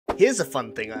Here's a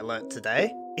fun thing I learnt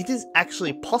today. It is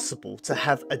actually possible to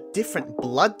have a different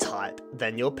blood type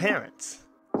than your parents.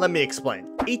 Let me explain.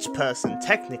 Each person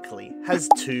technically has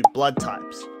two blood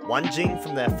types, one gene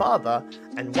from their father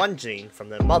and one gene from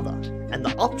their mother, and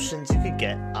the options you could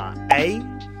get are A,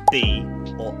 B,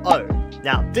 or O.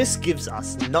 Now this gives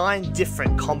us 9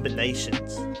 different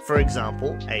combinations. For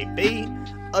example, AB,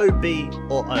 OB,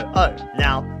 or OO.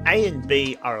 Now A and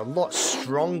B are a lot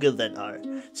stronger than O,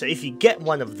 so if you get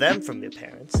one of them from your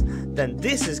parents, then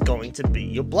this is going to be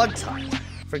your blood type.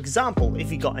 For example,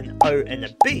 if you got an O and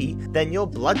a B, then your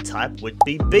blood type would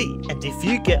be B. And if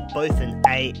you get both an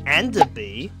A and a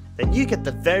B, then you get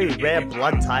the very rare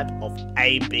blood type of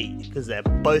AB, because they're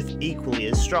both equally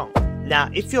as strong. Now,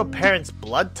 if your parents'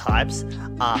 blood types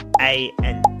are A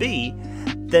and B,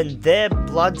 then their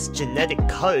blood's genetic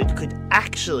code could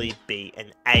actually be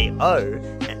an AO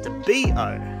and a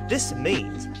BO. This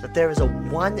means that there is a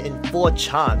 1 in 4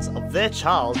 chance of their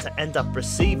child to end up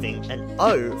receiving an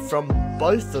O from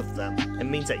both of them. It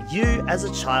means that you as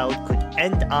a child could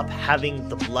end up having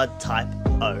the blood type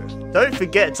O. Don't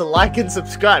forget to like and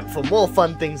subscribe for more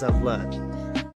fun things I've learned.